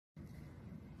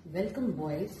Welcome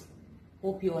boys,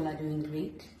 hope you all are doing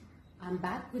great. I'm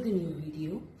back with a new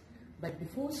video, but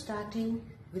before starting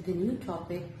with the new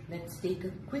topic, let's take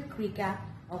a quick recap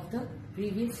of the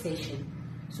previous session.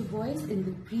 So boys, in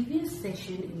the previous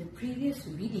session, in the previous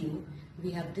video,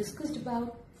 we have discussed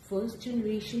about first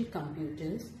generation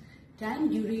computers. Time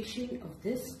duration of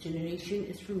this generation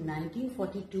is from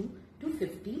 1942 to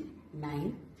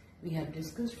 59. We have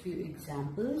discussed few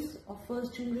examples of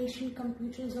first generation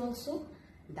computers also,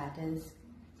 that is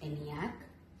ENIAC,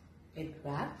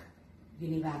 EDVAC,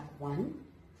 UNIVAC 1,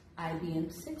 IBM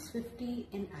 650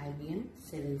 and IBM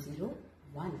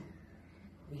 701.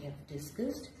 We have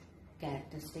discussed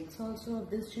characteristics also of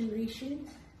this generation,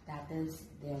 that is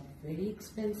they are very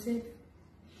expensive,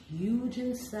 huge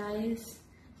in size,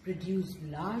 produce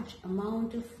large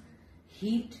amount of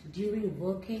heat during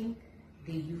working.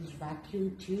 They use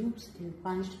vacuum tubes in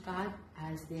punched card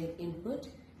as their input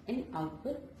and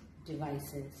output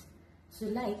devices. So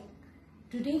like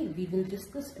today we will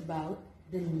discuss about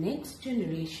the next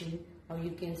generation, or you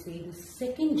can say the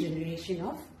second generation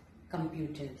of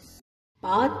computers.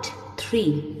 Part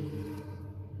 3.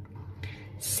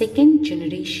 Second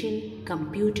generation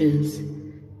computers.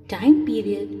 Time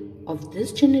period of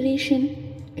this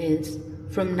generation is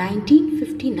from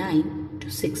 1959 to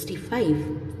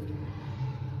 65.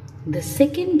 The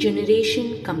second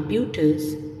generation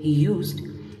computers used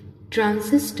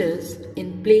transistors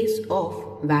in place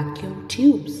of vacuum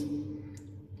tubes.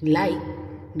 Like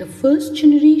the first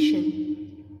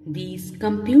generation, these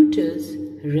computers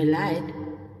relied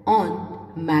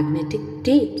on magnetic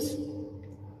tapes.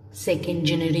 Second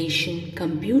generation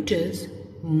computers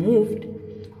moved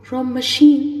from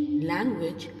machine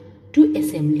language to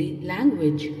assembly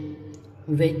language,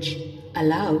 which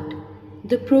allowed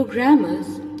the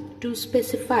programmers to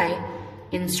specify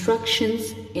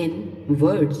instructions in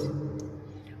words.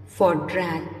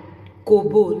 Fortran,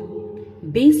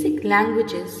 COBOL, basic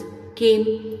languages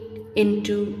came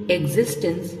into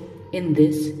existence in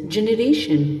this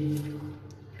generation.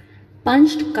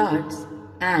 Punched cards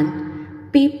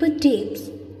and paper tapes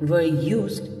were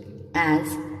used as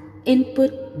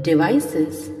input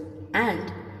devices,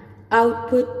 and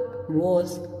output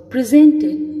was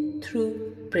presented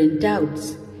through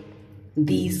printouts.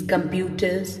 These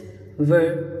computers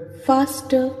were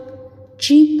faster,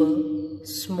 cheaper,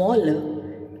 smaller,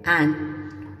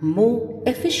 and more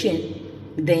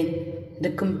efficient than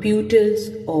the computers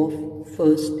of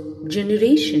first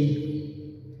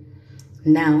generation.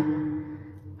 Now,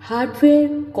 hardware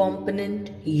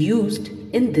component used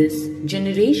in this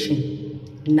generation.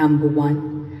 Number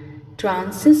 1.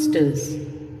 Transistors.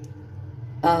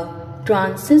 A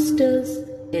transistor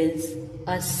is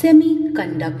a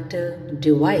semiconductor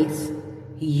device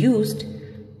used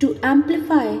to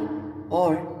amplify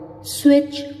or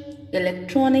switch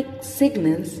electronic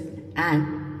signals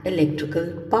and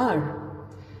electrical power.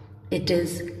 It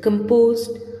is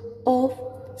composed of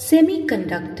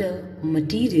semiconductor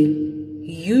material,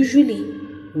 usually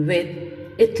with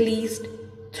at least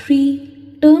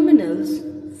 3 terminals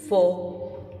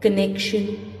for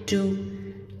connection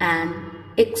to an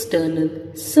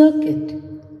external circuit.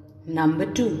 Number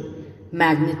 2.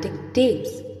 Magnetic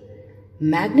tapes.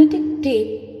 Magnetic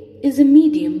tape is a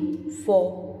medium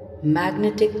for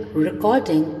magnetic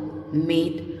recording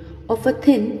made of a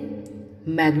thin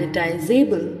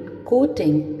magnetizable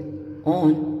coating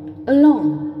on a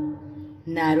long,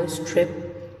 narrow strip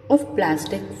of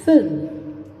plastic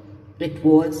film. It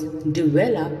was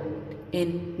developed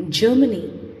in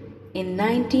Germany in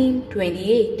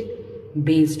 1928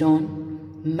 based on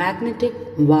magnetic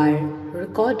wire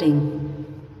recording.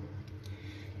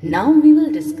 Now we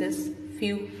will discuss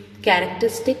few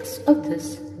characteristics of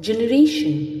this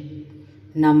generation.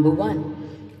 Number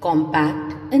 1.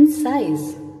 Compact in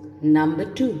size. Number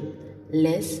 2.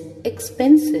 Less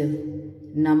expensive.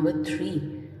 Number 3.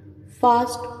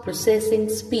 Fast processing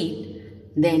speed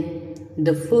than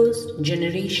the first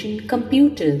generation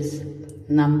computers.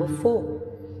 Number 4.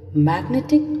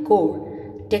 Magnetic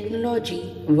core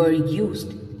technology were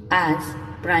used as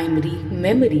primary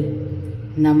memory.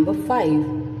 Number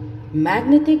 5.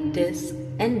 Magnetic discs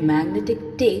and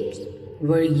magnetic tapes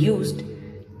were used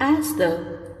as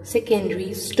the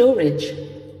secondary storage.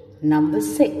 Number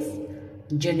 6.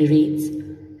 Generates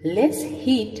less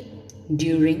heat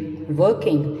during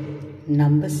working.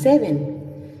 Number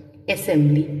 7.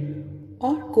 Assembly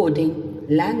or coding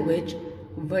language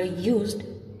were used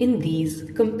in these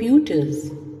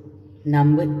computers.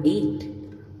 Number 8.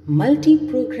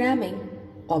 Multi-programming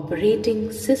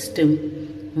operating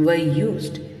system were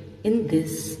used in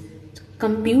these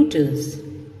computers.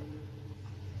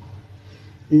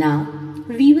 Now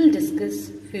we will discuss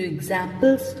discuss few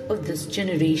examples of this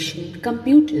generation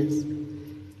computers.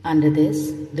 Under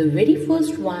this, the very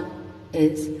first one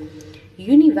is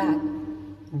UNIVAC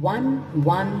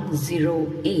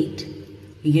 1108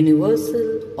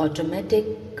 Universal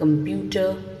Automatic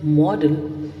Computer Model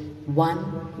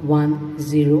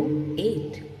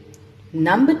 1108.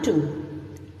 Number 2,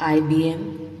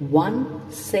 IBM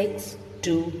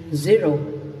 1620.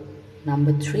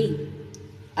 Number 3,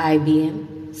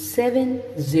 IBM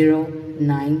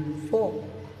 7094.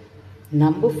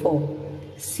 Number 4,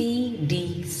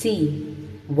 CDC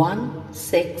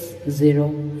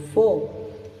 1604.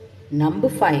 Number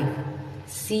 5,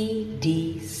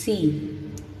 CDC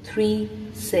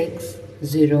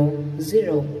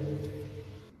 3600.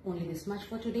 Only this much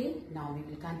for today. Now we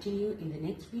will continue in the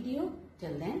next video.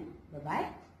 Till then, bye-bye.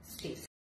 Stay safe.